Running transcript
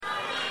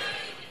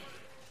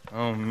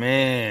Oh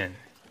man,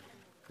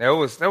 that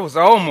was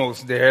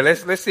almost there.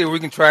 Let's see if we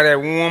can try that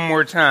one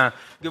more time.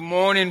 Good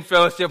morning,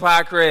 Fellowship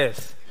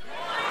Highcrest. Good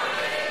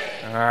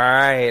morning. All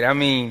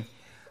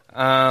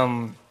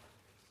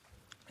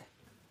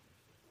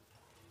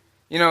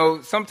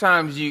right.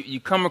 Sometimes you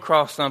come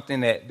across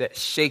something that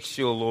shakes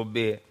you a little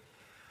bit.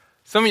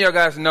 Some of y'all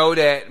guys know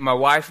that my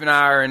wife and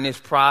I are in this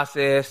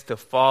process to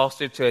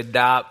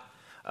adopt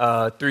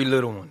 3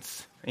 little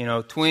ones.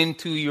 Twin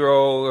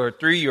 2-year-old or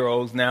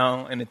 3-year-olds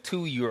now and a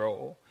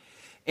 2-year-old.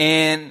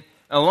 And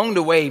along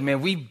the way,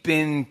 man, we've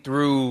been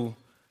through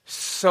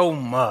so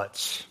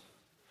much.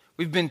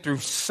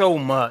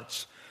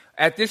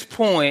 At this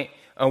point,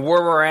 where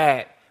we're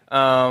at,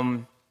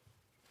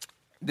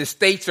 the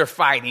states are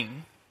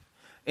fighting.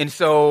 And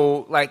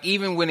so,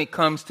 even when it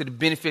comes to the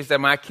benefits that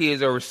my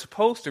kids are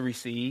supposed to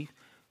receive,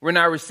 we're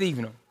not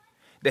receiving them.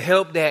 The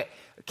help that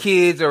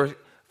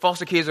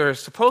foster kids are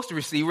supposed to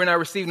receive, we're not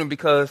receiving them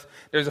because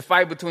there's a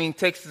fight between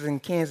Texas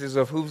and Kansas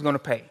of who's going to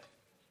pay.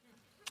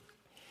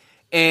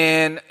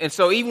 And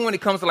so even when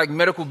it comes to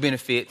medical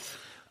benefits,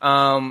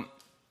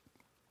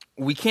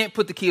 we can't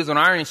put the kids on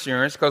our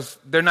insurance because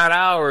they're not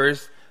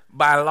ours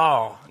by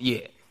law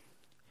yet.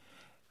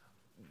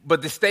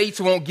 But the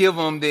states won't give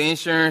them the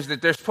insurance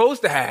that they're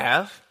supposed to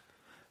have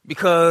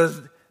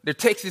because they're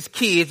Texas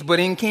kids but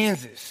in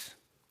Kansas.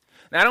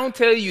 Now, I don't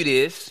tell you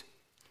this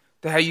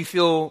to have you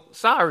feel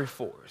sorry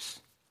for us.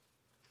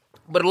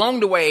 But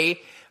along the way,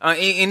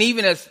 and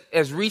even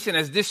as recent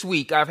as this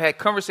week, I've had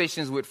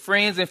conversations with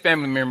friends and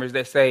family members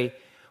that say,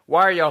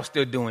 why are y'all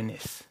still doing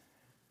this?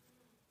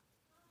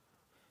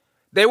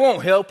 They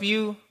won't help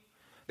you.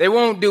 They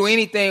won't do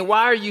anything.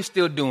 Why are you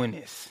still doing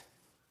this?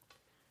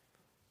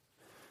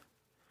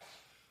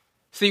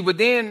 See, but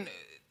then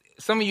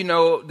some of you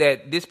know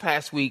that this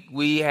past week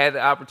we had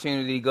the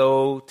opportunity to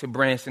go to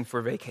Branson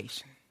for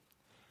vacation.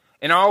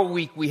 And all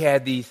week we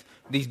had these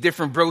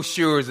different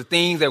brochures of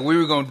things that we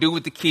were going to do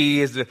with the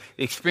kids, the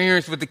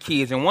experience with the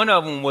kids. And one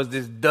of them was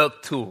this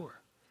duck tour.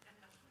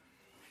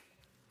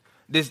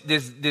 This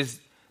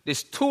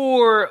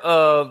tour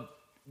of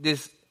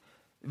this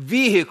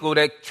vehicle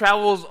that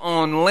travels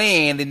on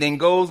land and then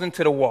goes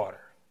into the water.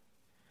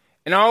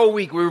 And all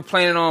week we were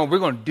planning on, we're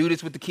going to do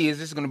this with the kids.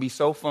 This is going to be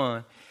so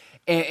fun.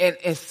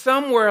 And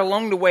somewhere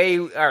along the way,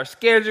 our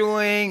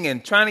scheduling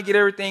and trying to get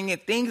everything,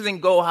 and things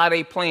didn't go how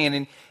they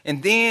planned.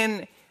 And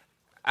then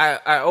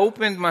I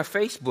opened my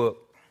Facebook,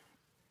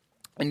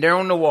 and there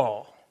on the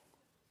wall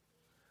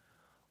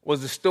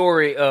was the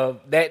story of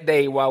that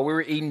day while we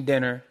were eating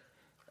dinner,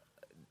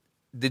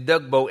 the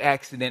duck boat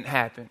accident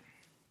happened.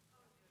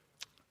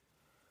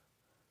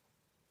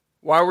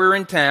 While we were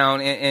in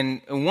town,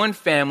 and one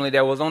family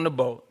that was on the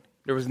boat,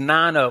 there was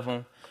 9 of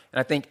them, and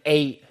I think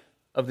 8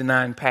 of the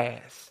 9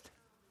 passed.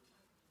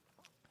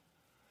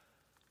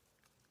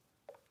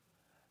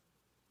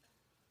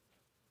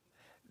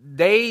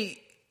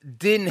 They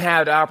didn't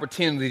have the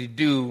opportunity to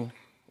do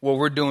what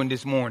we're doing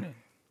this morning.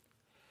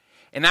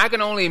 And I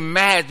can only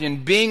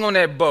imagine being on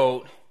that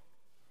boat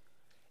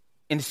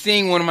and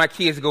seeing one of my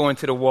kids go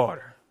into the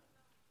water.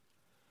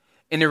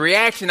 And the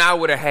reaction I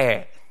would have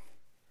had.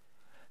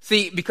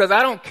 See, because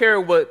I don't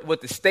care what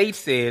the state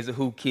says of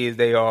who kids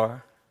they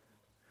are.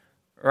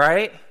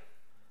 Right?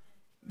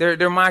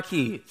 They're my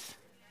kids.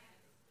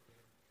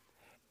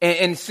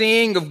 And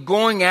seeing of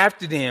going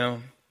after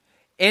them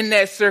in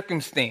that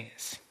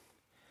circumstance.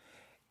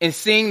 And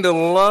seeing the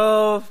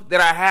love that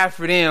I have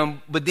for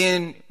them, but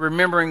then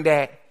remembering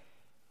that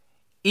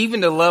even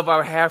the love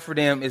I have for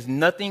them is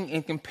nothing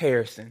in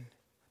comparison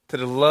to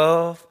the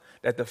love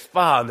that the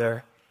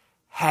Father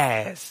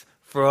has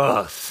for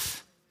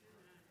us.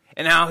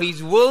 And how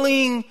He's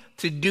willing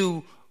to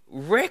do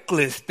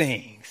reckless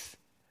things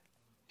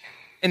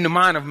in the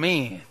mind of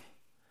man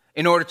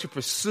in order to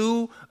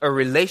pursue a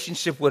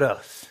relationship with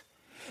us.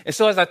 And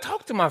so as I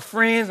talk to my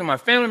friends and my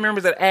family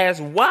members that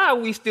ask, why are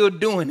we still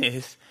doing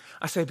this?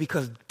 I say,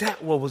 because that's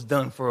what was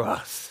done for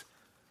us.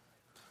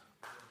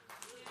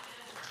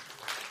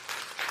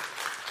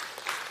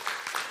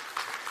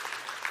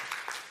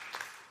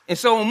 And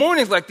so on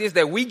mornings like this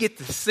that we get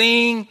to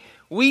sing,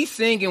 we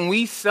sing and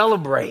we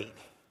celebrate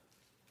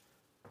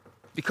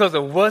because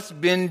of what's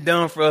been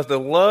done for us, the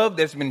love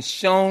that's been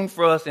shown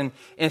for us.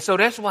 And so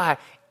that's why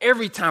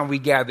every time we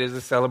gather is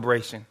a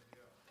celebration.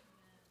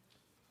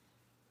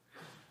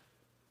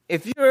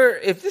 If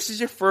this is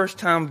your first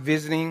time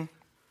visiting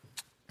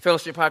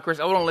Fellowship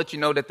Highcrest, I want to let you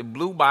know that the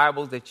blue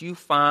Bibles that you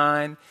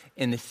find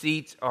in the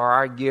seats are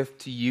our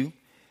gift to you.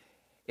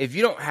 If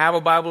you don't have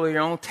a Bible of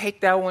your own,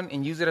 take that one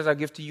and use it as our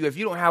gift to you. If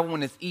you don't have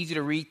one that's easy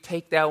to read,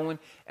 take that one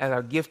as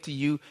our gift to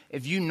you.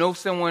 If you know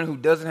someone who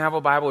doesn't have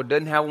a Bible or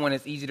doesn't have one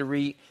that's easy to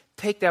read,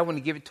 take that one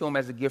and give it to them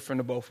as a gift from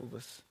the both of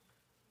us.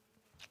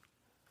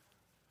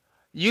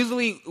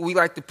 Usually we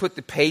like to put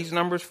the page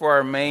numbers for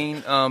our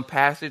main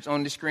passage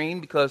on the screen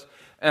because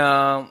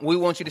we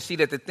want you to see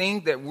that the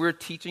things that we're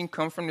teaching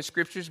come from the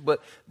scriptures, but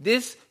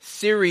this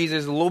series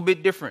is a little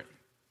bit different.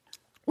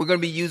 We're going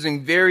to be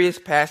using various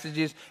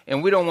passages,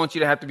 and we don't want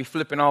you to have to be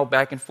flipping all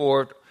back and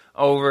forth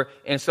over.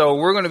 And so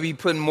we're going to be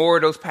putting more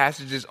of those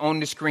passages on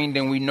the screen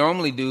than we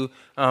normally do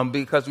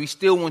because we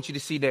still want you to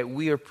see that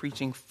we are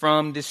preaching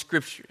from the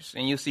scriptures.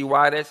 And you'll see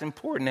why that's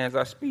important as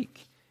I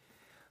speak.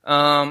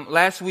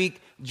 Last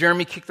week,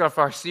 Jeremy kicked off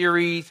our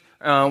series,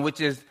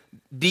 which is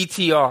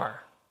DTR.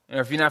 And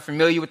if you're not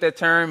familiar with that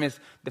term, it's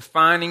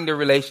defining the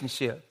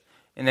relationship.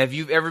 And if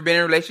you've ever been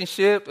in a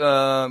relationship,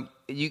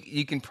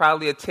 you can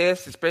probably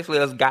attest, especially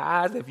us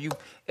guys, if you've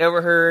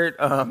ever heard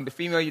the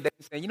female you date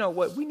say, you know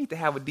what, we need to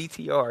have a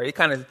DTR. It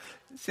kind of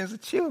sends a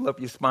chill up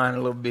your spine a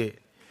little bit,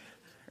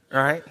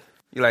 right?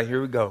 You're like,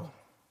 here we go.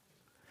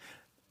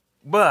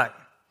 But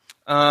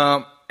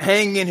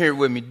hang in here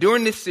with me.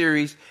 During this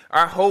series,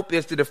 our hope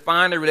is to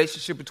define the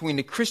relationship between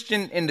the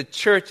Christian and the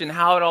church and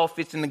how it all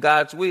fits into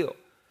God's will.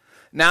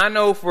 Now, I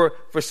know for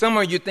some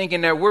of you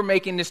thinking that we're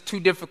making this too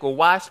difficult.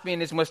 Why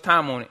spend this much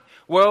time on it?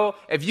 Well,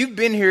 if you've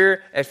been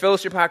here at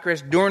Fellowship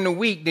Highcrest during the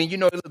week, then you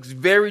know it looks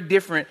very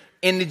different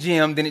in the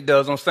gym than it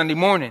does on Sunday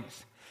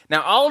mornings.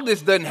 Now, all of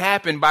this doesn't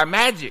happen by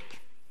magic.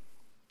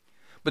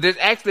 But there's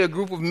actually a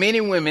group of men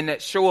and women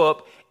that show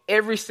up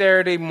every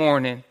Saturday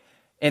morning,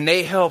 and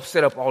they help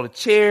set up all the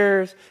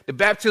chairs. The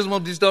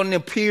baptismal just doesn't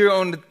appear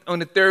on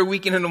the third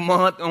weekend of the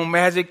month on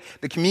Magic.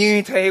 The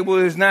communion table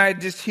is not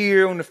just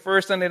here on the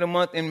first Sunday of the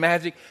month in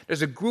Magic.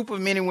 There's a group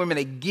of men and women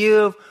that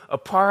give a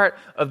part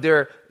of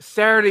their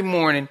Saturday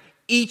morning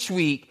each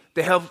week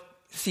to help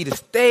see the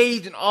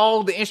stage and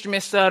all the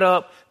instruments set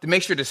up, to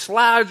make sure the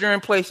slides are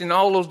in place and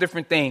all those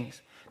different things.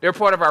 They're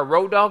part of our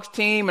Road Dogs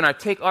team and our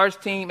Take Arts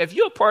team. If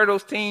you're a part of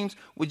those teams,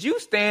 would you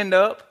stand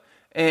up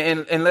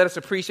and let us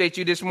appreciate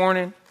you this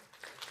morning?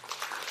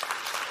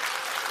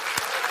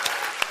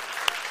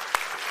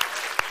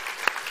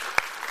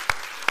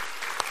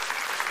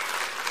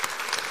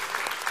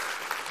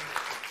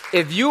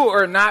 If you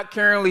are not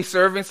currently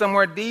serving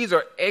somewhere, these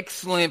are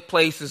excellent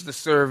places to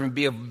serve and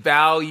be of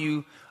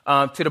value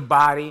to the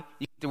body.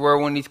 You get to wear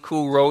one of these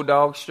cool Road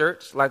Dog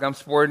shirts like I'm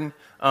sporting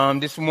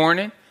this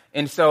morning.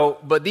 And so,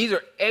 but these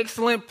are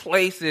excellent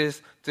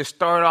places to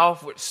start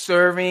off with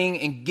serving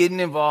and getting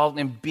involved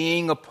and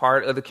being a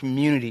part of the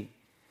community.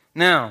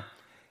 Now,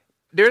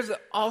 there's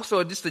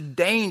also just a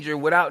danger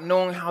without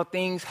knowing how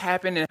things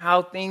happen and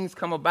how things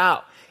come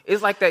about.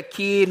 It's like that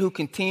kid who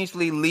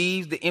continuously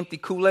leaves the empty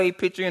Kool-Aid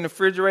pitcher in the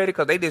refrigerator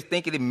because they just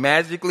think it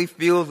magically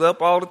fills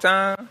up all the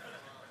time.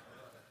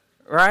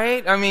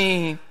 Right? I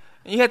mean,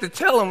 you have to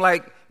tell them,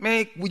 like,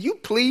 man, would you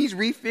please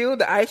refill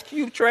the ice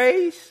cube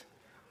trays?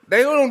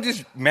 They don't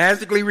just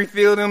magically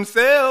refill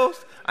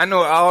themselves. I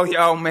know all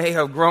y'all may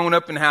have grown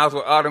up in the house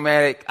with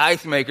automatic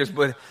ice makers,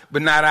 but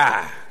not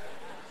I.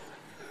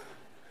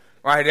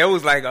 Right, that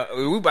was like,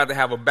 we about to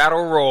have a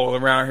battle royal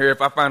around here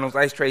if I find those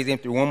ice trays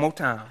empty one more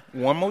time.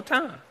 One more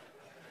time.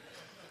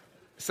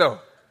 So,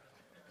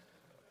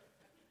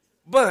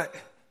 but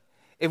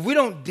if we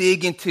don't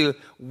dig into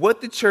what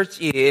the church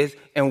is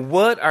and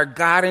what our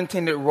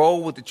God-intended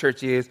role with the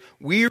church is,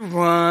 we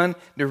run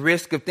the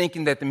risk of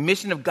thinking that the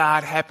mission of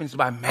God happens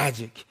by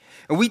magic.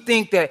 And we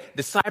think that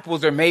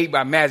disciples are made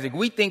by magic.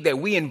 We think that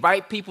we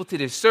invite people to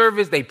this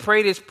service, they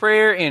pray this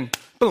prayer, and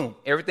boom,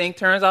 everything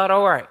turns out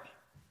all right.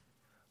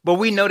 But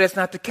we know that's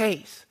not the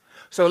case.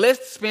 So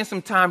let's spend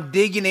some time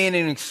digging in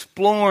and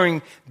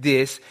exploring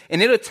this,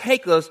 and it'll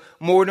take us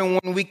more than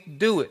 1 week to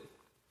do it.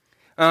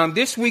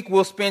 This week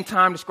we'll spend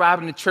time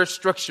describing the church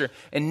structure,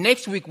 and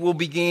next week we'll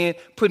begin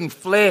putting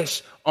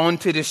flesh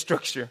onto this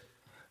structure.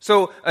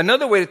 So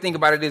another way to think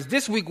about it is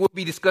this week we'll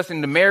be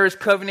discussing the marriage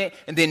covenant,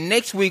 and then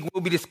next week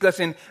we'll be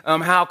discussing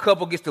how a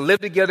couple gets to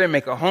live together and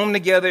make a home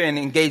together and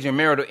engage in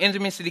marital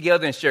intimacy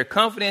together and share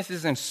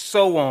confidences and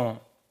so on.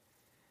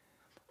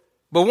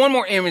 But one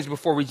more image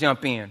before we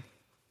jump in.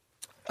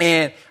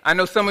 And I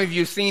know some of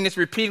you have seen this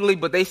repeatedly,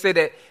 but they say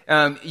that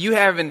you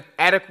haven't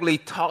adequately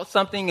taught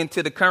something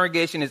until the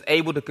congregation is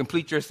able to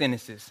complete your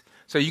sentences.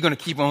 So you're going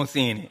to keep on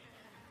seeing it.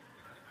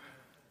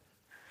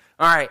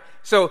 All right.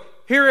 So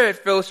here at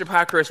Fellowship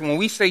Highcrest, when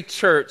we say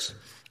church,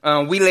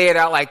 we lay it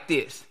out like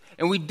this.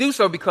 And we do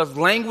so because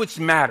language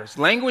matters.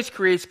 Language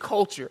creates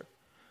culture.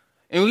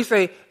 And we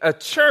say a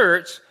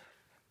church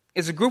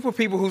is a group of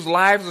people whose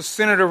lives are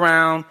centered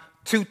around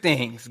two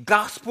things: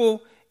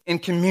 gospel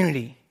and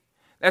community.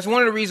 That's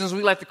one of the reasons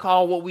we like to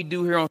call what we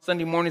do here on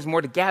Sunday mornings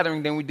more the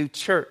gathering than we do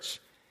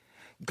church.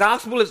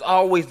 Gospel is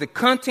always the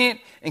content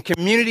and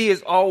community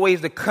is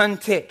always the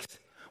context.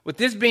 With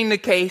this being the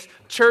case,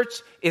 church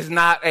is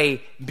not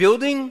a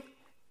building,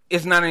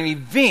 it's not an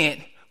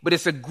event, but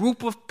it's a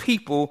group of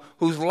people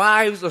whose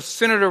lives are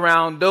centered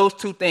around those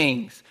two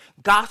things: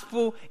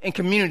 gospel and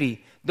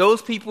community.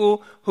 Those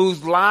people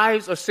whose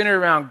lives are centered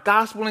around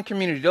gospel and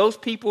community. Those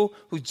people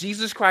who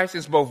Jesus Christ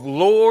is both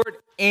Lord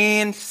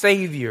and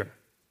Savior.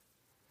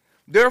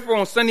 Therefore,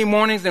 on Sunday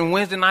mornings and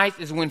Wednesday nights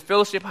is when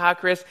Fellowship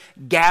Highcrest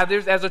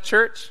gathers as a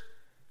church.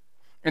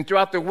 And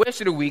throughout the rest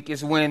of the week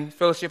is when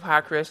Fellowship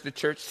Highcrest, the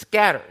church,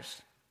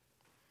 scatters.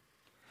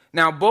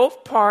 Now,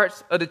 both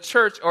parts of the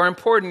church are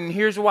important, and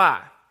here's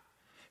why.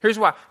 Here's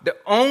why. The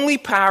only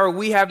power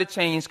we have to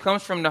change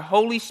comes from the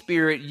Holy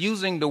Spirit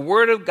using the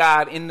Word of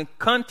God in the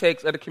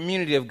context of the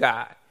community of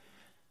God.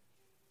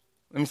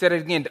 Let me say that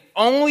again. The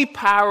only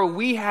power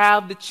we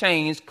have to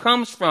change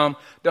comes from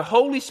the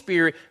Holy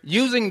Spirit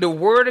using the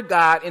Word of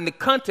God in the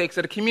context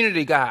of the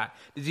community of God.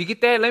 Did you get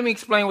that? Let me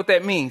explain what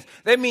that means.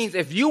 That means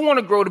if you want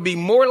to grow to be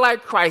more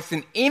like Christ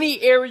in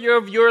any area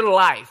of your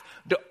life,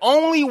 the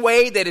only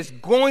way that it's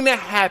going to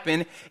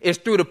happen is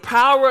through the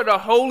power of the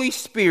Holy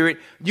Spirit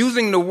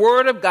using the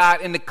Word of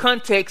God in the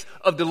context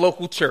of the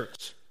local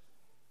church.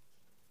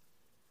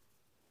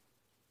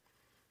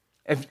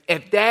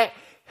 If that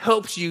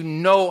helps you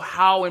know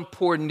how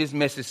important this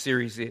message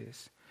series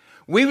is.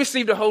 We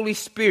receive the Holy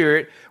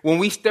Spirit when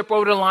we step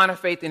over the line of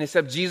faith and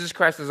accept Jesus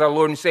Christ as our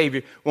Lord and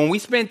Savior. When we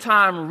spend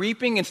time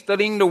reaping and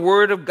studying the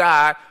Word of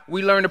God,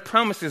 we learn the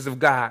promises of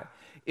God.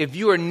 If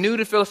you are new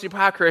to Fellowship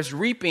Highcrest,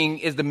 reaping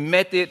is the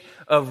method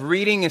of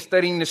reading and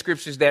studying the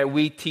scriptures that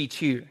we teach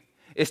here.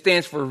 It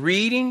stands for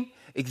reading,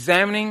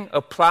 examining,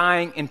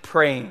 applying, and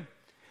praying.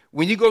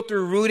 When you go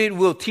through Rooted,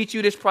 we'll teach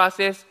you this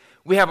process.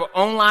 We have an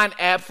online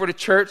app for the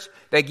church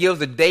that gives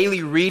a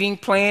daily reading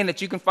plan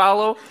that you can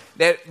follow.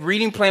 That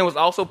reading plan was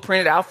also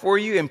printed out for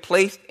you and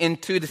placed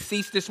into the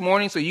seats this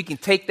morning so you can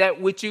take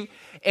that with you.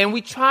 And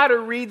we try to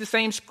read the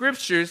same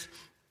scriptures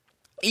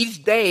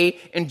each day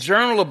and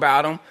journal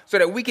about them so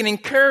that we can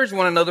encourage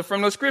one another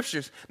from those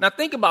scriptures. Now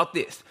think about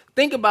this.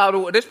 Think about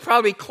it. There's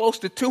probably close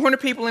to 200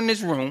 people in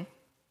this room,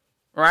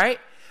 right?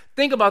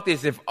 Think about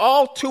this. If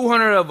all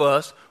 200 of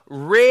us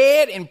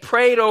read and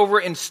prayed over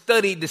and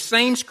studied the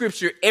same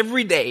scripture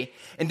every day,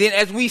 and then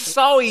as we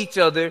saw each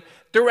other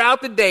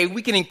throughout the day,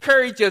 we can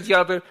encourage each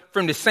other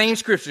from the same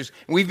scriptures.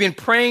 And we've been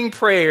praying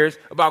prayers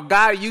about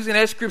God using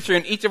that scripture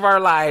in each of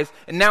our lives,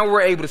 and now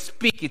we're able to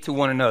speak it to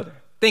one another.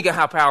 Think of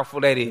how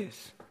powerful that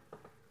is.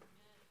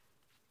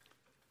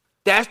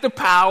 That's the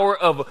power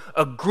of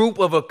a group,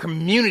 of a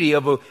community,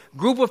 of a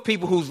group of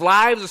people whose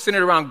lives are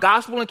centered around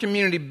gospel and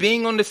community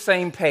being on the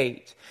same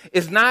page.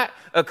 It's not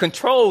a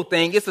controlled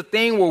thing. It's a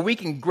thing where we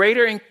can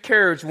greater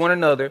encourage one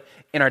another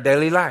in our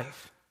daily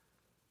life.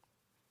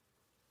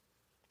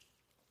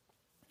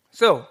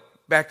 So,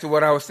 back to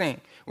what I was saying.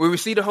 We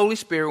receive the Holy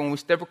Spirit when we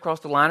step across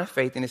the line of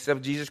faith and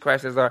accept Jesus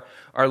Christ as our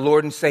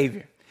Lord and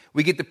Savior.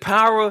 We get the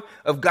power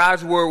of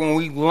God's Word when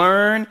we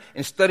learn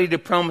and study the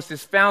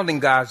promises found in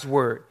God's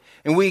Word.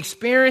 And we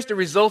experience the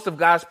results of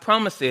God's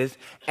promises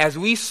as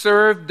we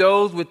serve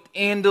those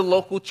within the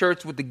local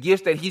church with the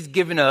gifts that He's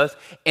given us,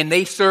 and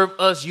they serve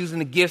us using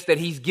the gifts that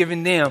He's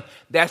given them.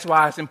 That's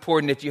why it's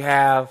important that you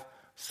have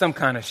some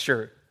kind of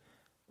shirt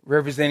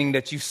representing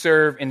that you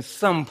serve in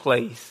some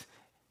place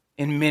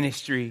in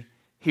ministry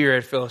here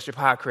at Fellowship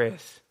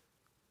Highcrest.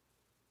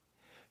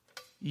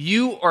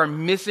 You are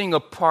missing a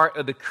part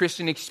of the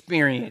Christian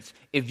experience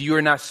if you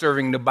are not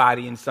serving the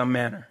body in some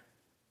manner.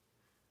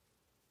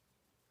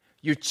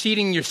 You're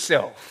cheating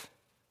yourself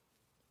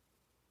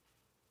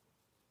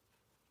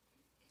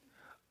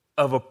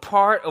of a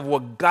part of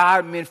what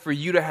God meant for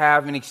you to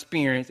have and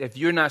experience if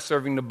you're not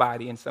serving the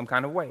body in some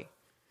kind of way.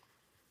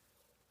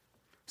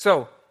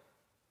 So,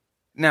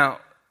 now,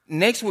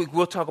 next week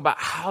we'll talk about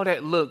how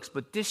that looks,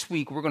 but this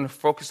week we're going to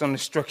focus on the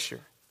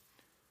structure.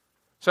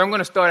 So I'm going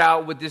to start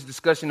out with this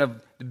discussion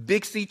of the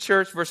Big C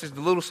Church versus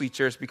the Little C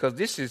Church because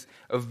this is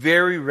a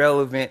very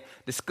relevant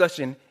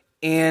discussion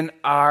in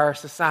our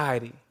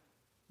society.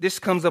 This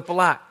comes up a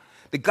lot.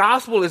 The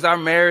gospel is our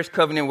marriage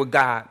covenant with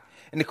God.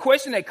 And the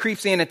question that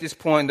creeps in at this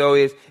point, though,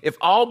 is if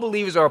all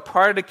believers are a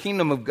part of the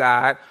kingdom of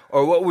God,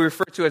 or what we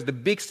refer to as the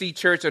Big C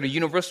Church or the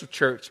Universal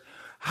Church,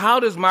 how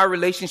does my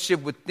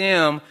relationship with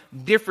them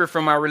differ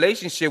from my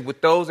relationship with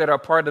those that are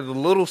part of the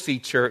Little C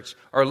Church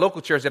or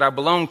local church that I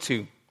belong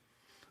to?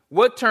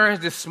 What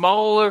turns this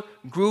smaller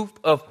group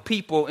of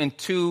people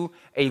into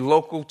a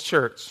local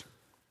church?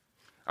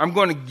 I'm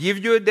going to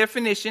give you a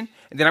definition,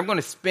 and then I'm going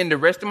to spend the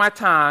rest of my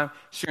time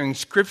sharing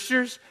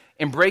scriptures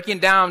and breaking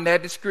down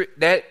that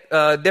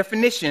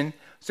definition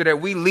so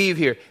that we leave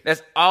here.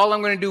 That's all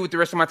I'm going to do with the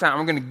rest of my time.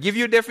 I'm going to give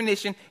you a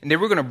definition, and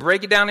then we're going to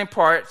break it down in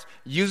parts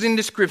using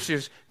the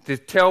scriptures to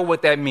tell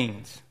what that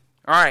means.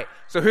 All right,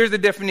 so here's the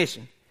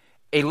definition.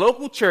 A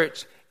local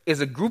church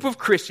is a group of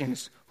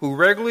Christians who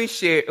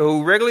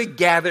regularly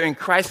gather in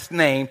Christ's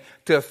name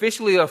to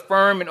officially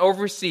affirm and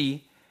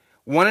oversee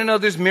one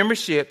another's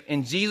membership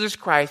in Jesus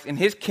Christ and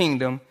His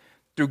kingdom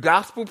through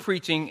gospel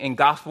preaching and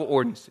gospel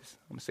ordinances.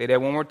 I'm going to say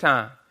that one more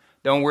time.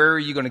 Don't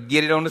worry, you're going to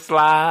get it on the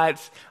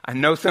slides. I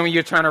know some of you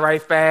are trying to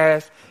write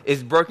fast.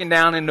 It's broken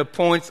down into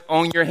points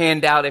on your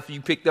handout if you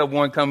picked up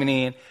one coming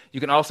in. You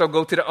can also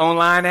go to the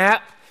online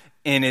app,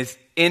 and it's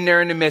in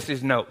there in the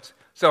message notes.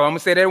 So I'm going to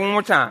say that one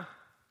more time.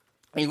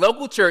 A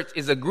local church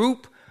is a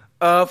group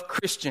of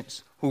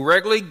Christians who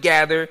regularly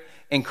gather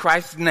in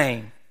Christ's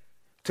name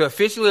to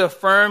officially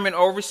affirm and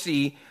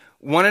oversee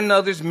one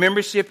another's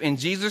membership in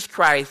Jesus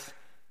Christ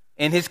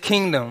and His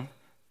kingdom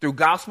through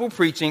gospel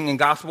preaching and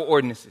gospel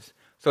ordinances.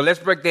 So let's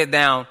break that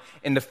down.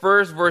 And the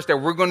first verse that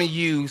we're going to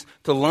use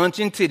to launch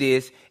into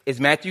this is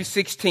Matthew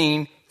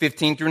 16,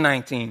 15 through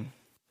 19.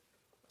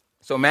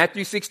 So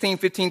Matthew 16,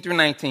 15 through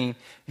 19,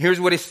 here's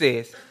what it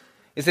says.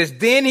 It says,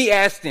 "Then He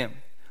asked them,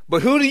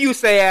 'But who do you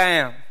say I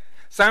am?'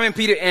 Simon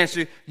Peter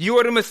answered, 'You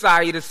are the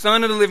Messiah, the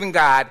Son of the living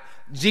God.'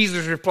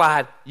 Jesus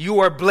replied, "You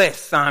are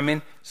blessed,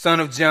 Simon, son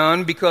of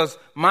John, because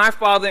my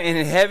Father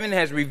in heaven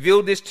has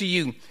revealed this to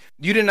you.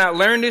 You did not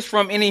learn this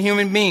from any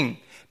human being.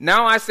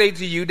 Now I say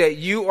to you that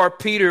you are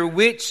Peter,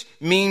 which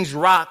means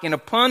rock, and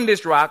upon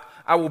this rock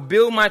I will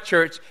build my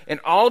church, and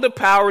all the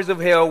powers of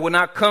hell will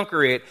not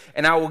conquer it,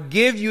 and I will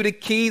give you the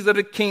keys of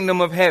the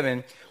kingdom of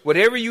heaven.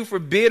 Whatever you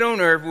forbid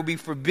on earth will be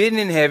forbidden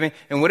in heaven,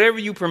 and whatever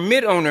you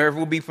permit on earth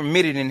will be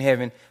permitted in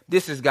heaven."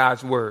 This is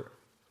God's word.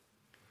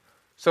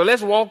 So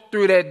let's walk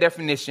through that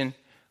definition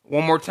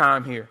one more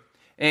time here.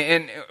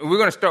 And we're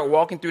going to start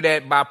walking through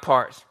that by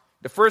parts.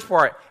 The first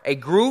part, a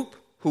group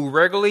who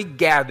regularly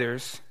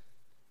gathers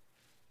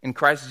in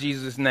Christ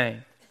Jesus'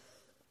 name.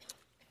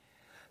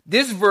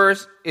 This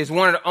verse is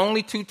one of the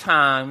only 2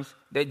 times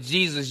that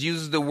Jesus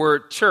uses the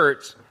word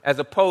church as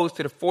opposed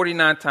to the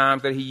 49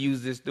 times that he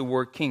uses the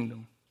word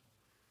kingdom.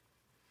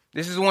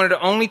 This is one of the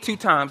only 2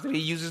 times that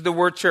he uses the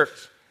word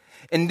church.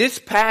 In this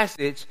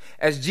passage,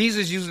 as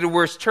Jesus uses the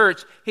word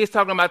church, he's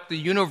talking about the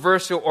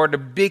universal or the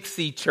big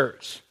C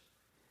church.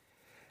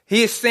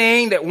 He is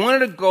saying that one of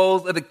the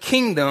goals of the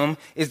kingdom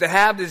is to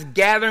have this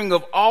gathering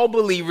of all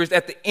believers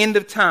at the end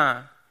of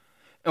time.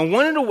 And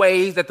one of the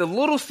ways that the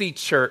little C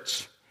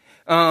church,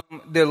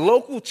 the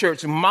local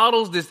church,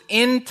 models this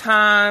end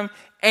time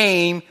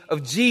aim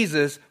of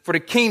Jesus for the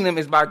kingdom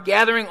is by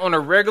gathering on a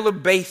regular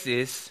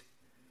basis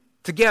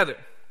together.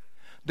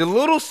 The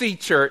little C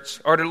church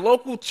or the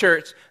local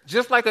church,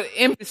 just like an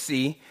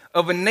embassy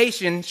of a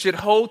nation, should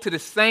hold to the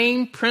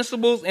same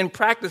principles and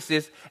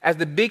practices as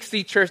the big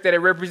C church that it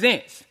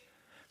represents.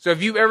 So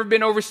if you've ever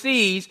been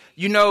overseas,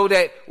 you know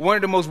that one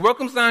of the most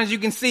welcome signs you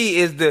can see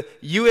is the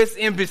U.S.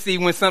 embassy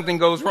when something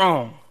goes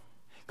wrong.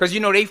 Because,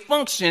 they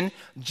function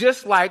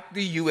just like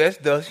the U.S.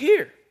 does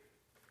here.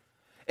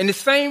 In the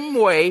same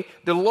way,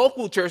 the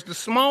local church, the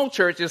small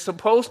church, is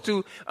supposed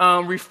to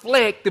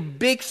reflect the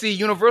big C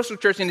universal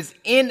church and its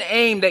end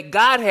aim that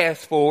God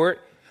has for it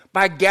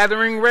by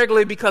gathering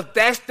regularly, because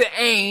that's the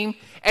aim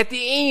at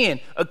the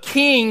end, a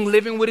king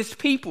living with his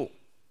people.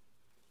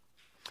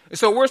 And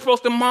so we're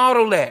supposed to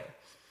model that.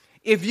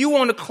 If you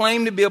want to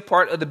claim to be a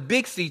part of the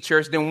big C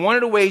church, then one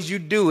of the ways you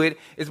do it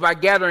is by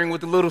gathering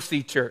with the little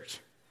C church,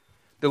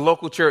 the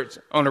local church,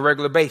 on a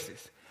regular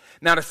basis.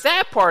 Now, the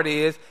sad part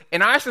is,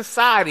 in our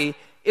society,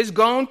 it's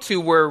gone to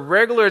where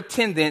regular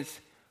attendance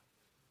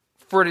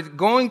for the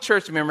going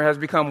church member has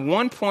become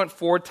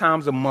 1.4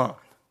 times a month,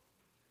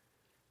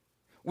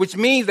 which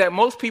means that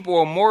most people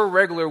are more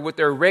regular with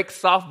their rec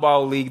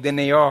softball league than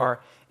they are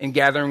in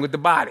gathering with the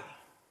body.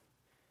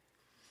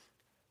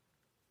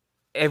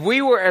 If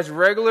we were as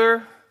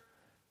regular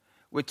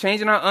with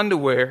changing our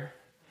underwear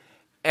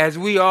as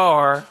we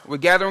are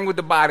with gathering with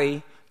the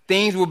body,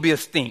 things would be a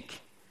stink.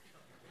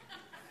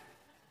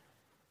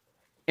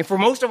 And for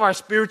most of our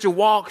spiritual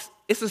walks,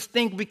 it's a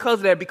stink because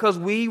of that, because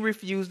we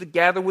refuse to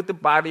gather with the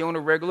body on a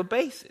regular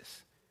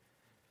basis.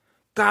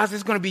 Guys,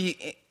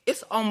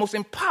 it's almost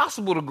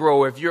impossible to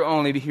grow if you're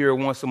only here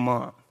once a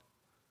month.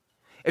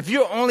 If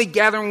you're only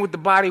gathering with the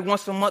body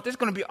once a month, it's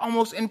going to be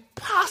almost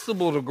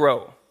impossible to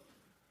grow.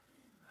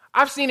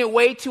 I've seen it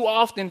way too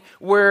often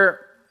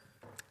where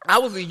I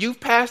was a youth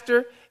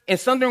pastor and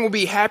something would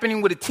be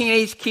happening with a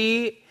teenage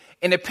kid,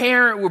 and the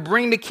parent would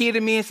bring the kid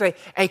to me and say,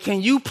 "Hey,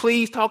 can you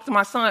please talk to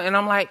my son?" And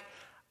I'm like,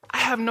 I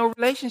have no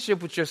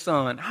relationship with your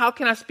son. How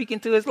can I speak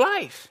into his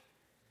life?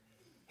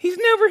 He's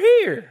never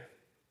here.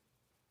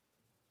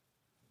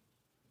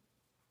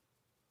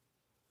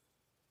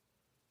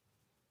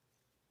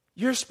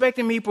 You're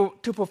expecting me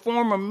to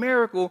perform a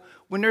miracle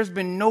when there's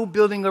been no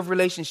building of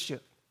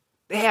relationship.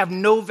 They have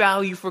no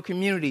value for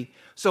community.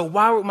 So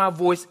why would my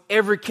voice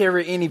ever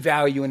carry any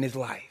value in his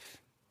life?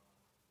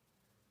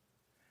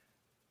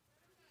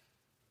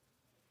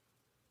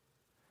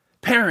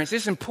 Parents,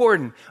 it's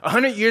important.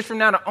 100 years from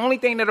now, the only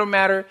thing that'll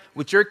matter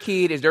with your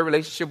kid is their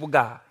relationship with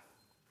God.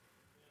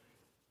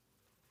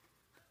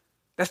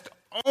 That's the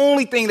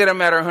only thing that'll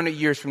matter 100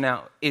 years from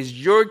now is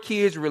your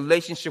kid's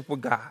relationship with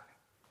God.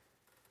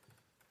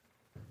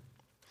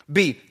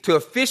 B, to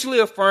officially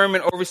affirm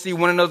and oversee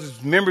one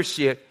another's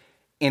membership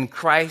in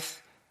Christ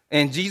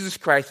and Jesus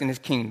Christ in his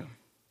kingdom.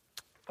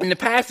 In the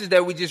passage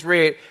that we just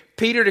read,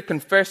 Peter the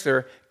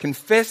confessor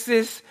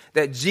confesses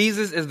that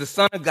Jesus is the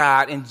Son of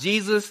God, and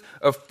Jesus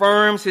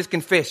affirms his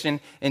confession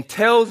and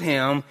tells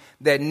him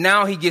that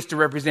now he gets to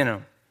represent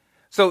him.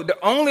 So the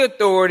only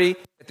authority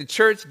that the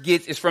church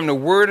gets is from the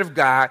Word of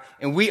God,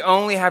 and we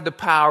only have the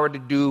power to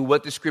do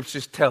what the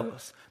Scriptures tell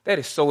us. That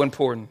is so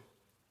important.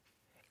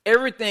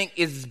 Everything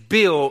is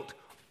built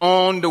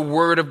on the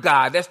Word of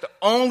God. That's the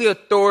only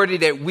authority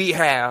that we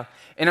have.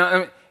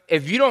 And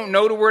if you don't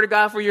know the Word of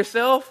God for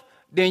yourself,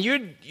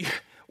 then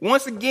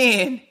once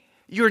again,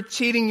 you're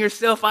cheating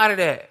yourself out of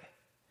that.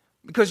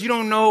 Because you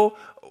don't know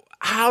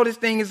how this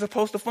thing is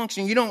supposed to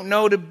function. You don't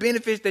know the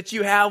benefits that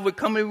you have with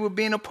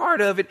being a part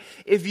of it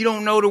if you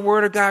don't know the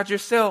Word of God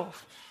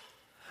yourself.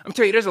 I'm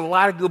telling you, there's a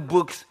lot of good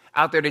books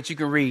out there that you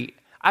can read.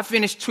 I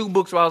finished 2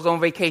 books while I was on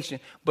vacation,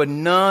 but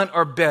none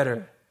are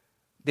better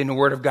than the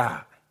Word of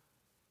God.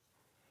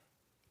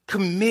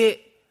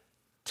 Commit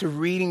to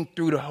reading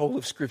through the whole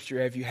of Scripture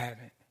if you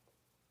haven't.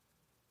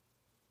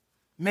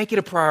 Make it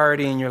a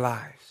priority in your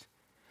lives.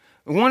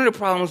 One of the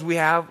problems we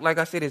have, like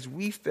I said, is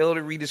we fail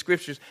to read the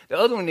Scriptures. The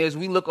other one is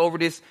we look over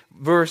this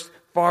verse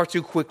far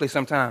too quickly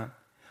sometimes.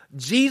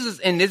 Jesus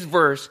in this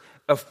verse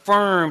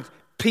affirmed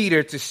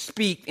Peter to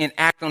speak and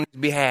act on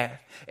his behalf.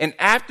 And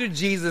after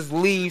Jesus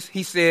leaves,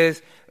 he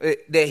says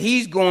that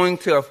he's going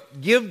to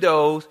give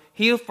those,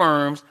 he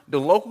affirms, the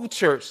local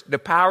church the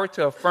power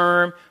to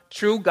affirm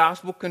true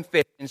gospel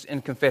confessions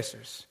and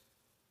confessors.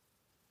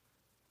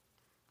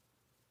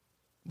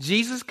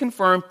 Jesus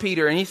confirmed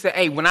Peter and he said,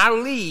 hey, when I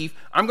leave,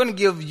 I'm going to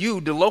give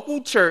you, the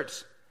local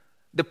church,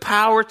 the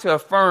power to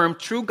affirm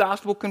true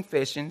gospel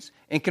confessions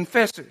and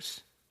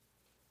confessors.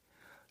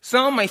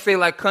 Some may say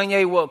like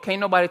Kanye, well, can't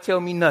nobody tell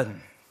me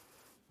nothing.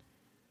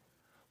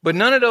 But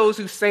none of those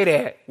who say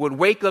that would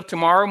wake up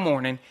tomorrow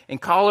morning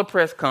and call a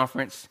press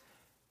conference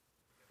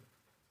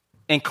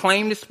and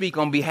claim to speak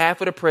on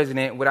behalf of the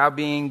president without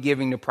being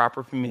given the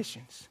proper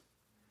permissions.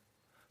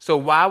 So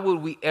why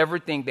would we ever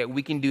think that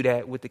we can do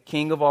that with the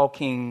King of all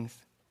kings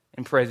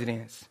and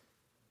presidents?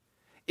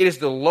 It is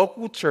the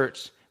local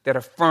church that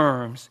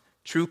affirms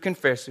true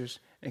confessors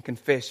and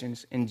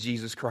confessions in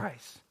Jesus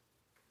Christ.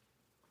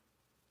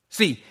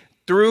 See,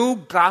 through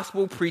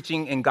gospel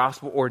preaching and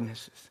gospel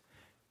ordinances.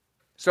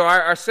 So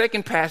our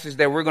second passage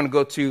that we're going to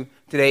go to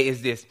today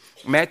is this,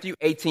 Matthew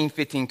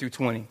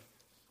 18:15-20.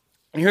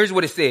 And here's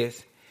what it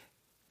says.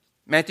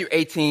 Matthew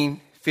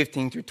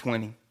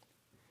 18:15-20.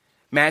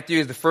 Matthew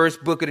is the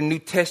first book of the New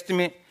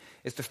Testament.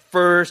 It's the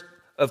first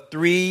of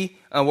three,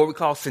 what we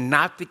call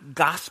synoptic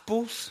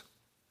gospels.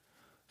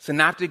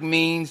 Synoptic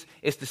means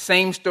it's the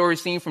same story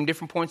seen from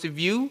different points of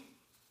view.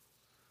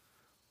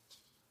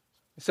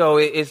 So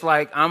it's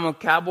like I'm a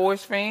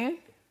Cowboys fan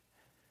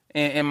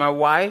and my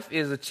wife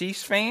is a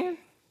Chiefs fan.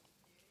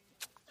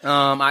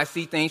 I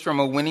see things from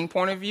a winning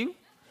point of view.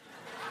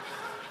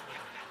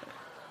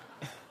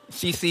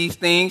 She sees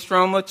things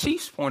from a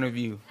Chiefs point of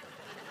view.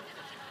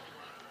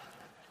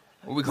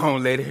 We're going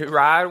to let it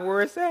ride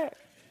where it's at.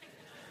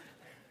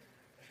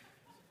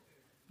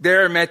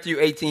 There in Matthew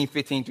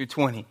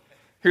 18:15-20.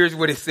 Here's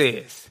what it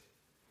says.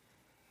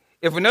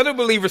 If another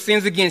believer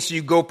sins against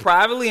you, go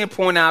privately and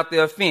point out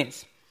the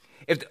offense.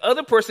 If the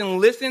other person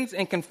listens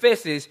and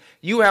confesses,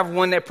 you have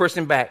won that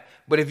person back.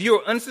 But if you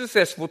are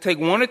unsuccessful, take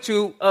one or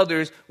two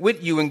others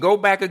with you and go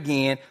back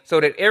again so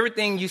that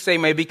everything you say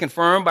may be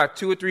confirmed by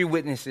 2 or 3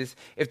 witnesses.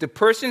 If the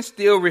person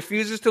still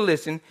refuses to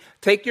listen,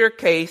 take your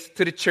case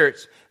to the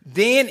church.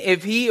 Then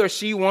if he or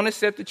she won't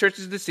accept the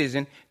church's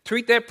decision,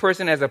 treat that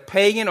person as a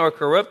pagan or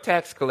corrupt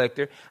tax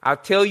collector. I'll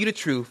tell you the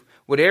truth.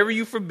 Whatever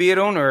you forbid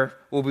on earth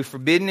will be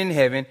forbidden in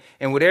heaven,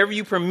 and whatever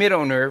you permit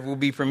on earth will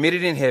be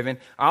permitted in heaven.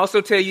 I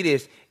also tell you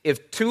this,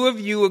 if 2 of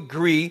you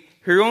agree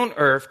here on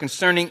earth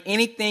concerning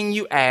anything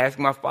you ask,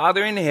 my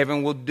Father in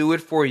heaven will do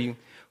it for you.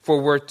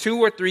 For where 2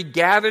 or 3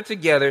 gather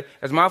together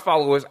as my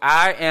followers,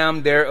 I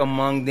am there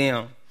among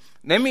them.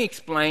 Let me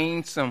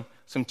explain some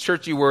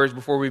churchy words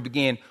before we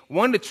begin.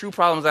 One of the true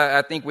problems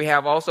I think we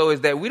have also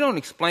is that we don't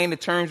explain the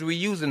terms we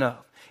use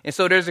enough. And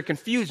so there's a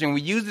confusion.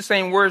 We use the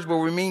same words, but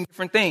we mean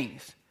different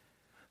things.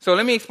 So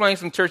let me explain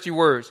some churchy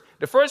words.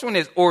 The first one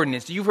is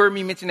ordinance. You've heard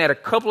me mention that a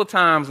couple of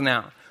times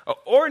now. An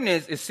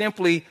ordinance is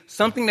simply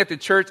something that the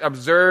church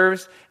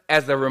observes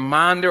as a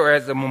reminder or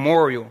as a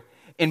memorial.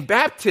 In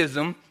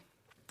baptism,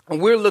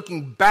 we're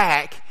looking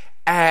back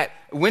at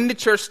when the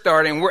church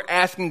started and we're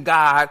asking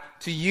God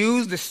to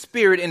use the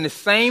Spirit in the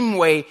same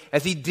way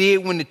as he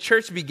did when the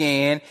church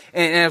began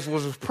and as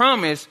was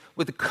promised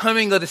with the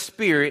coming of the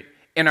Spirit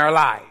in our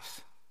lives.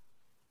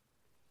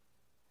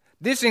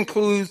 This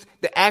includes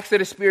the acts of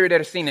the Spirit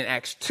that are seen in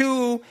Acts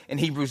 2, in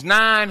Hebrews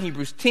 9,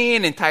 Hebrews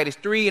 10, and Titus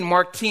 3, and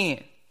Mark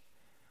 10.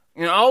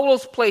 In all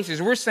those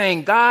places, we're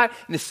saying, God,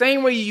 in the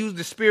same way you use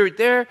the Spirit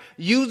there,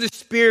 use the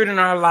Spirit in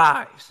our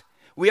lives.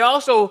 We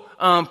also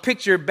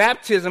picture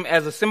baptism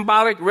as a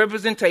symbolic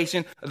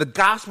representation of the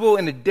gospel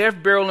and the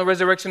death, burial, and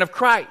resurrection of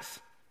Christ.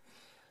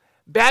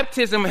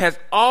 Baptism has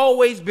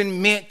always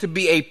been meant to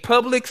be a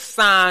public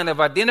sign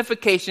of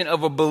identification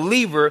of a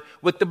believer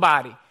with the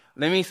body.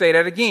 Let me say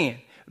that again.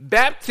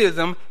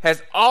 Baptism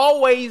has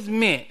always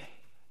meant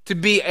to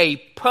be a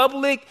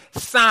public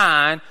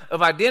sign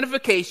of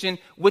identification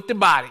with the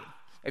body.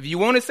 If you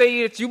want to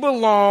say that you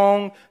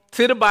belong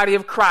to the body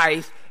of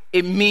Christ,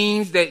 it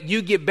means that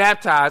you get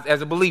baptized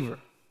as a believer.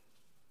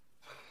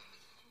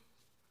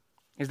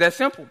 It's that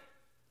simple.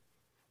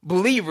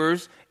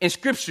 Believers in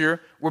Scripture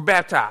were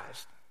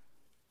baptized.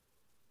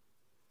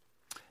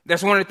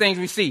 That's one of the things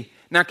we see.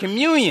 Now,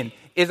 communion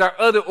is our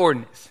other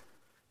ordinance.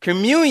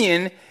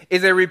 Communion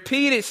is a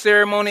repeated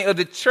ceremony of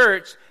the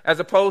church as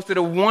opposed to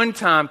the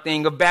one-time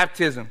thing of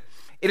baptism.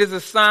 It is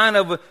a sign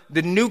of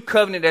the new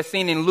covenant that's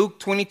seen in Luke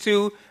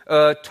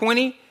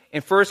 22:20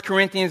 and 1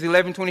 Corinthians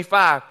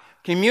 11:25.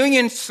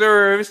 Communion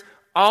serves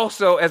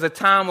also as a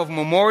time of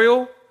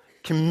memorial,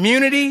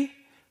 community,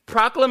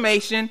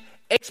 proclamation,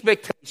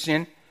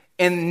 expectation,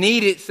 and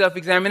needed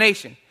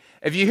self-examination.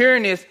 If you're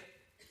hearing this,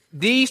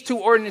 these 2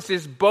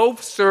 ordinances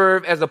both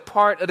serve as a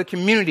part of the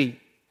community.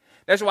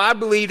 That's why I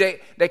believe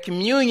that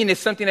communion is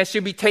something that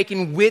should be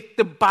taken with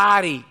the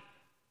body.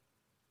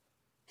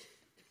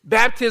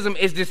 Baptism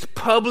is this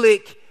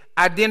public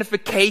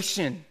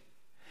identification.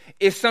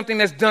 It's something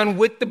that's done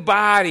with the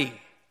body.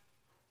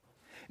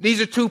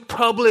 These are two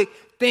public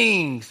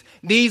things.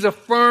 These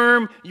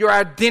affirm your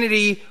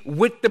identity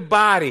with the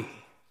body.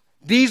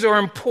 These are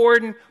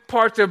important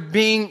parts of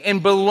being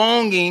and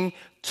belonging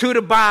to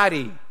the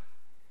body.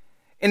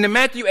 In the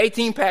Matthew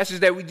 18 passage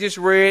that we just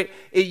read,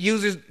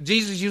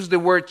 Jesus used the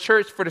word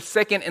church for the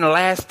second and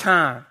last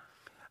time.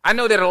 I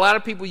know that a lot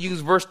of people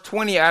use verse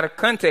 20 out of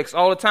context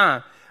all the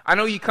time. I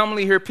know you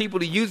commonly hear people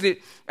to use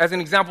it as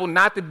an example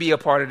not to be a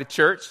part of the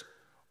church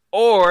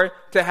or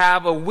to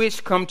have a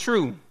wish come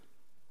true.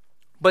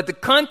 But the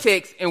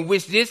context in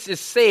which this is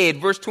said,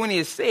 verse 20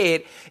 is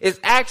said, is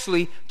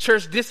actually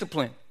church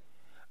discipline.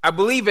 I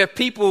believe if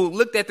people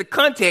looked at the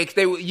context,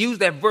 they would use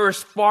that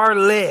verse far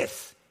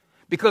less.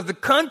 Because the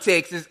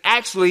context is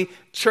actually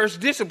church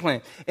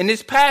discipline. In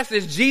this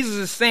passage, Jesus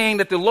is saying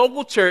that the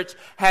local church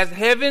has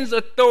heaven's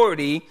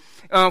authority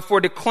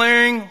for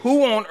declaring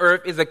who on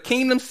earth is a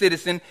kingdom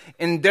citizen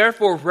and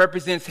therefore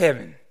represents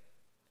heaven.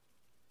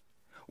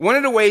 One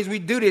of the ways we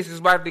do this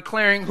is by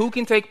declaring who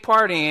can take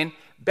part in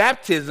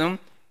baptism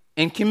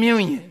and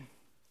communion,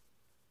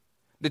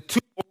 the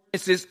two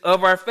ordinances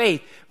of our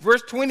faith.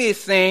 Verse 20 is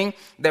saying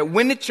that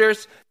when the church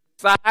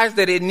decides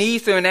that it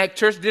needs to enact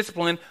church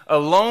discipline, a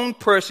lone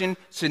person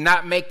should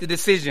not make the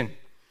decision.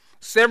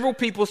 Several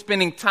people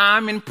spending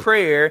time in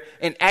prayer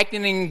and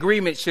acting in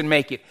agreement should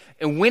make it.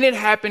 And when it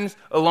happens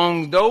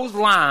along those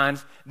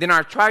lines, then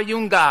our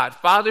triune God,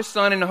 Father,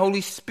 Son, and the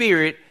Holy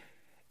Spirit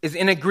is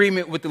in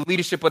agreement with the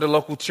leadership of the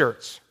local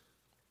church.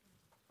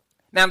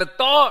 Now, the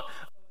thought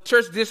of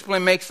church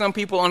discipline makes some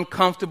people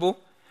uncomfortable,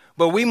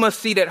 but we must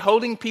see that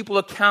holding people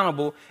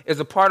accountable is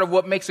a part of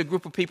what makes a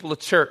group of people a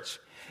church.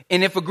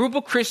 And if a group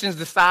of Christians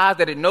decides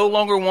that it no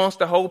longer wants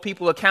to hold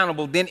people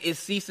accountable, then it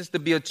ceases to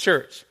be a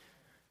church.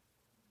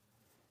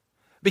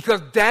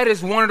 Because that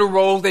is one of the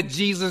roles that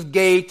Jesus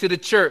gave to the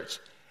church.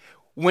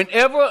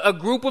 Whenever a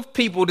group of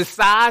people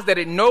decides that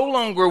it no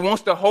longer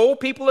wants to hold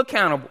people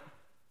accountable,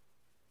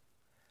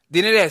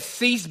 then it has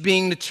ceased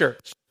being the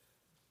church.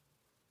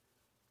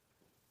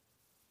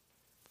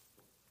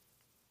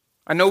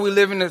 I know we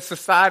live in a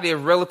society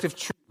of relative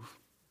truth,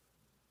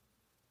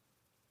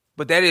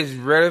 but that is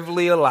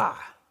relatively a lie.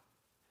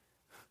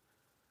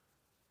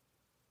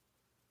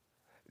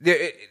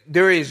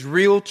 There is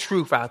real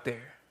truth out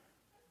there,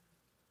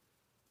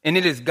 and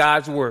it is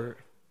God's word.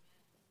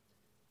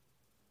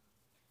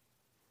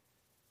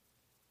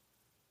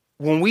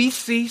 When we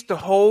cease to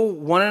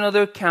hold one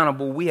another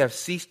accountable, we have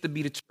ceased to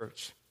be the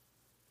church.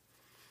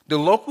 The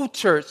local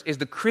church is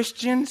the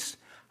Christian's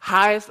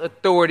highest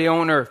authority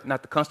on earth,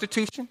 not the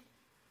Constitution,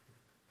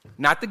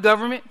 not the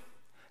government,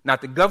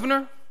 not the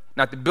governor,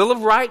 not the Bill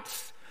of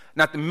Rights,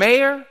 not the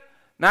mayor,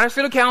 not a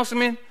city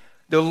councilman.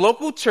 The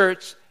local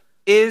church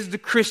is the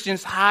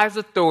Christian's highest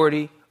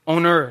authority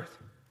on earth.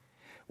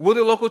 Will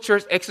the local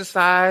church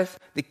exercise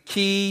the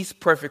keys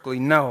perfectly?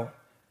 No.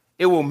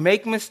 It will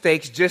make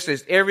mistakes just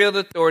as every other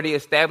authority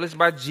established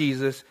by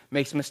Jesus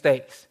makes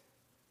mistakes.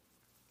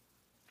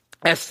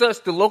 As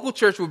such, the local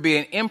church will be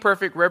an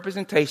imperfect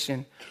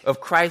representation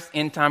of Christ's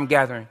end-time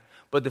gathering.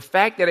 But the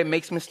fact that it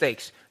makes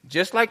mistakes,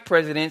 just like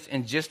presidents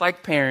and just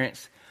like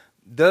parents,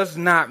 does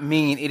not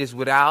mean it is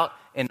without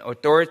an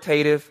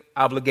authoritative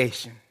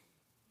obligation.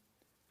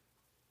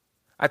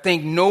 I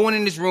think no one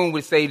in this room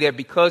would say that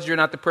because you're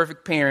not the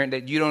perfect parent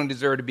that you don't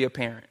deserve to be a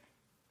parent.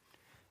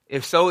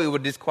 If so, it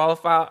would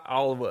disqualify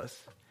all of us.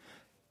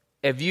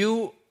 If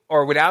you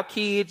are without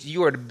kids,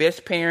 you are the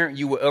best parent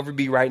you will ever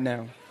be right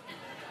now.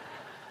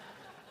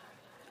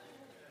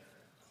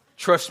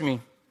 Trust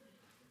me.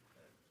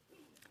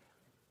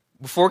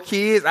 Before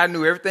kids, I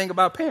knew everything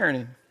about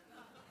parenting.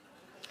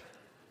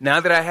 Now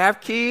that I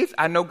have kids,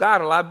 I know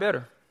God a lot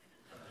better.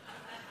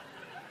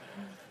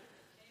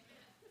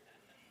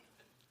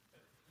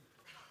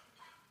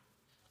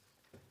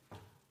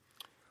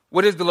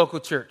 What is the local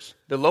church?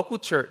 The local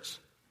church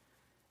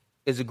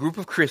is a group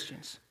of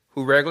Christians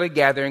who regularly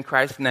gather in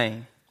Christ's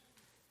name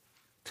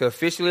to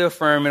officially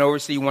affirm and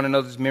oversee one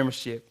another's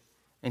membership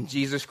in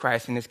Jesus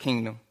Christ and his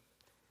kingdom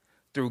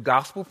through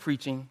gospel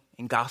preaching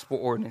and gospel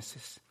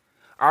ordinances.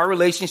 Our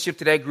relationship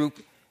to that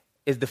group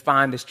is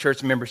defined as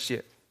church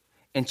membership.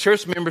 In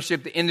church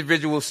membership, the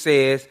individual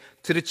says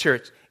to the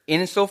church,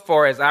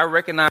 insofar as I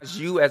recognize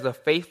you as a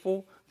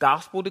faithful,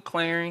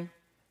 gospel-declaring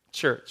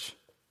church,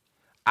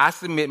 I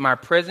submit my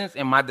presence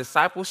and my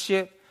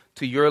discipleship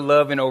to your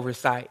love and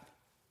oversight.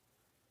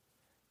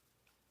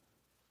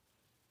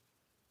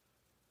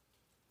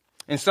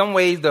 In some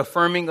ways, the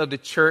affirming of the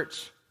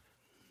church,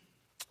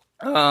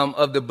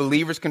 of the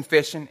believer's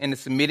confession and the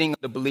submitting of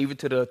the believer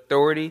to the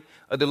authority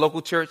of the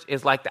local church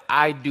is like the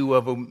I do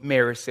of a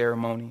marriage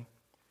ceremony.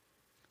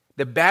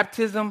 The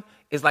baptism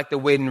is like the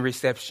wedding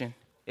reception.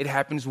 It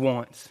happens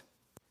once.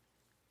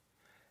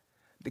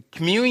 The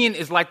communion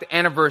is like the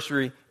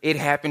anniversary. It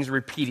happens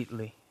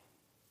repeatedly.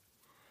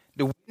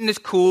 The wedding is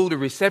cool, the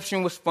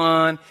reception was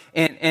fun,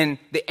 and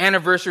the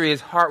anniversary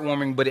is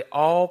heartwarming, but it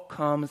all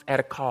comes at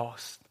a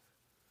cost.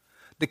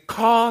 The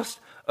cost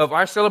of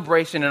our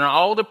celebration and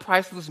all the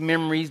priceless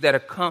memories that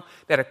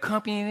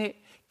accompany it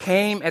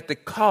came at the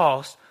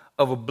cost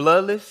of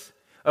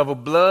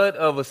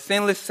a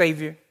sinless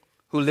Savior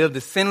who lived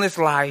a sinless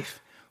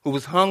life, who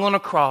was hung on a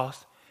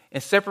cross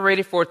and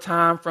separated for a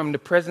time from the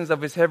presence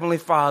of his heavenly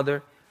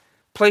Father,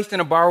 placed in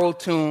a borrowed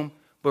tomb,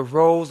 but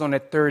rose on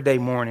that third day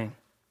morning.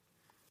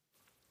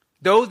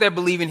 Those that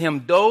believe in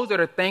him, those that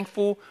are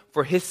thankful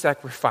for his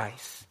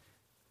sacrifice,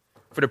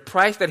 for the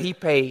price that he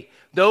paid,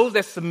 those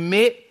that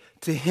submit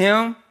to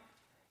him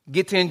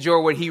get to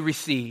enjoy what he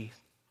received,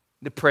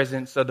 the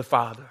presence of the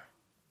Father.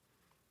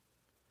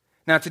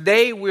 Now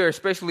today we are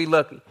especially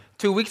lucky.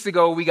 2 weeks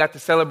ago we got to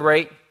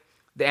celebrate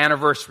the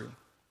anniversary.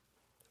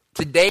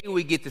 Today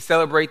we get to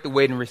celebrate the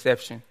wedding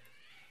reception.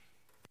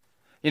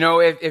 You know,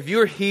 if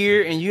you're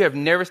here and you have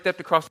never stepped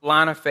across the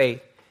line of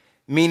faith,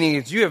 meaning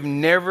if you have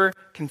never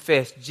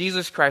confessed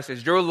Jesus Christ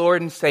as your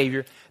Lord and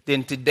Savior,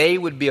 then today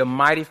would be a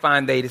mighty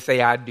fine day to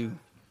say, I do.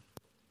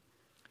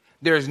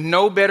 There's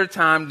no better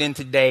time than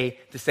today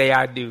to say,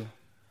 I do.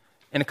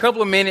 In a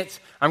couple of minutes,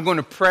 I'm going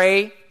to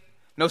pray.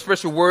 No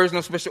special words,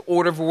 no special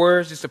order of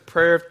words, just a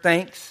prayer of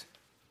thanks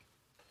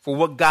for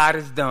what God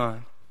has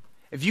done.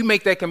 If you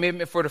make that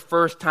commitment for the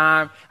first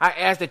time, I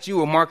ask that you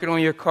will mark it on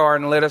your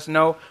card and let us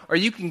know. Or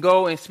you can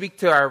go and speak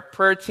to our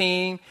prayer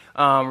team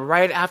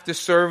right after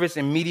service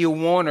in Media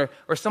One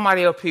or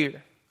somebody up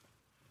here.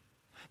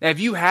 Now, if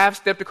you have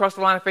stepped across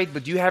the line of faith,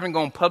 but you haven't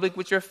gone public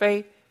with your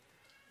faith,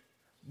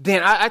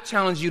 then I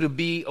challenge you to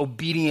be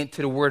obedient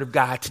to the Word of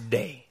God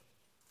today.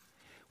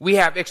 We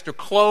have extra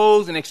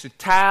clothes and extra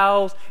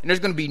towels, and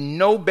there's going to be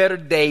no better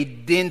day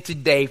than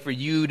today for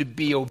you to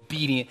be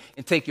obedient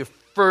and take your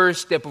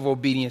first step of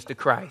obedience to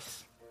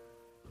Christ.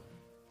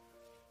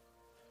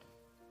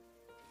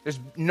 There's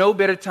no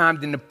better time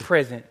than the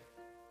present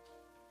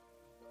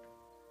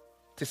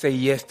to say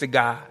yes to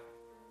God,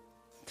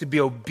 to be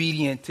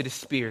obedient to the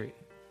Spirit.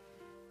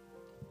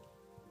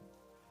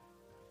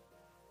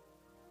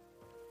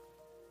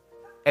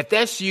 If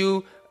that's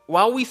you,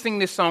 while we sing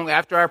this song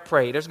after I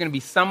pray, there's going to be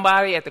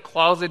somebody at the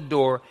closet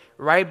door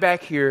right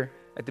back here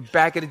at the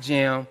back of the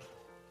gym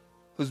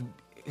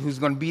who's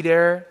going to be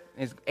there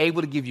and is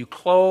able to give you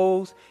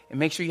clothes and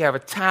make sure you have a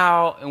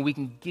towel and we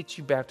can get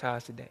you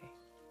baptized today.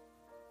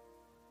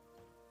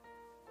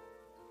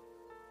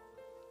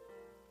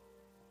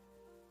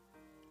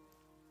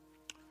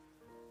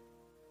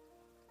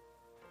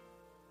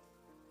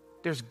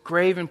 There's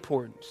grave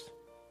importance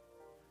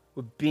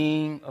with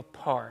being a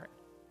part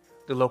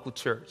of the local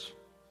church.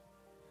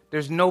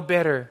 There's no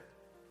better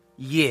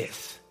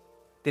yes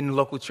than the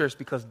local church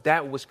because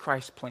that was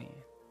Christ's plan.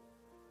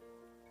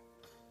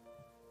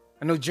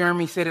 I know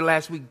Jeremy said it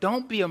last week.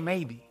 Don't be a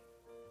maybe.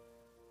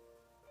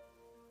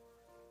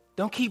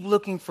 Don't keep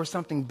looking for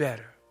something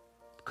better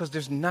because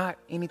there's not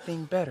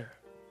anything better.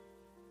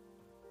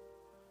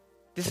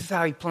 This is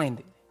how he planned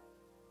it.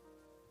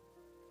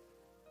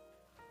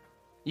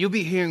 You'll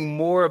be hearing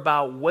more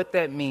about what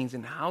that means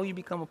and how you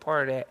become a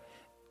part of that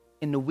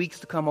in the weeks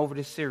to come over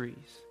this series.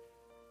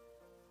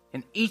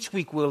 And each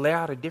week we'll lay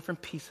out a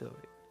different piece of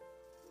it.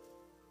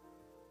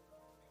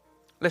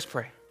 Let's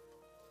pray.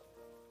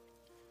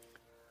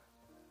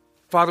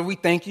 Father, we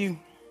thank you.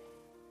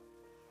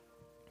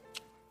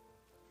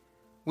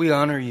 We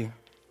honor you.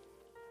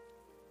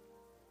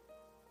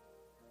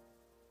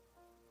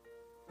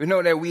 We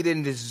know that we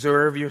didn't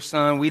deserve your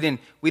son. We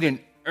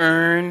didn't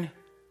earn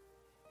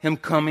him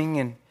coming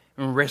and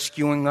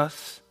rescuing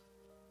us.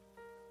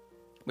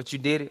 But you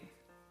did it.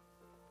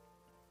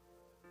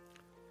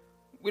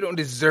 We don't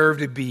deserve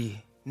to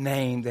be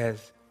named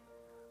as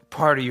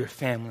part of your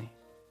family.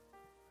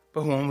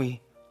 But when we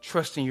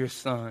trust in your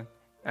son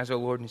as our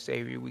Lord and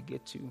Savior, we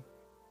get to.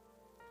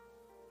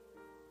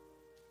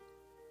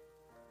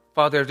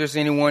 Father, if there's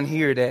anyone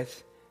here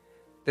that's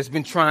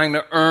been trying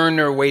to earn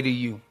their way to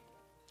you,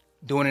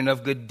 doing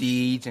enough good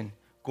deeds and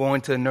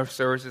going to enough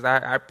services,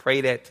 I pray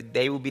that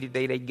today will be the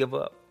day they give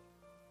up.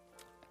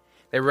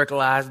 They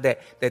realize that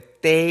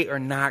they are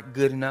not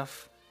good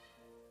enough.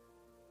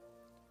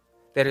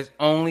 That it's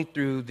only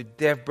through the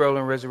death, burial,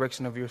 and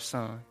resurrection of your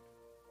son.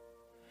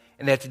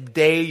 And that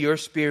today your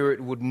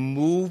spirit would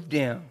move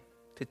them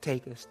to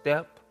take a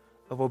step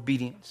of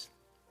obedience,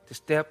 to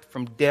step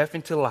from death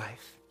into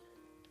life.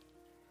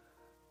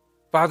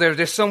 Father, if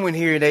there's someone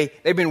here, they've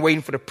been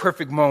waiting for the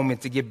perfect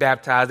moment to get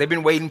baptized. They've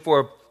been waiting for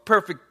a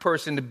perfect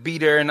person to be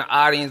there in the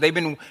audience. They've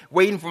been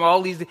waiting for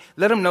all these.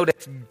 Let them know that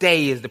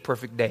today is the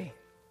perfect day.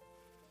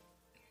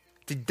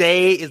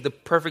 Today is the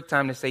perfect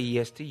time to say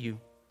yes to you,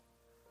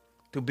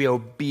 to be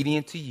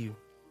obedient to you,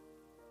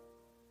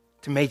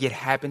 to make it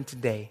happen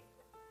today.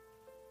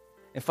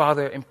 And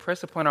Father,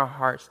 impress upon our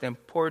hearts the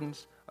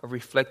importance of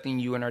reflecting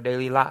you in our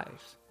daily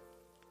lives.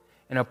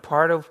 And a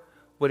part of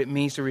what it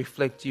means to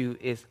reflect you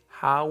is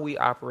how we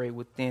operate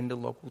within the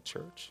local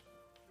church.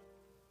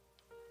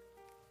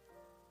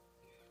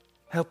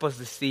 Help us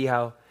to see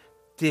how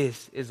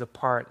this is a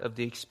part of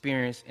the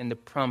experience and the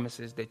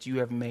promises that you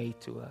have made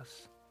to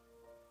us.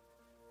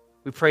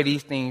 We pray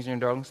these things in your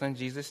darling Son,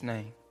 Jesus'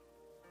 name.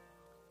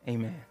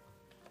 Amen.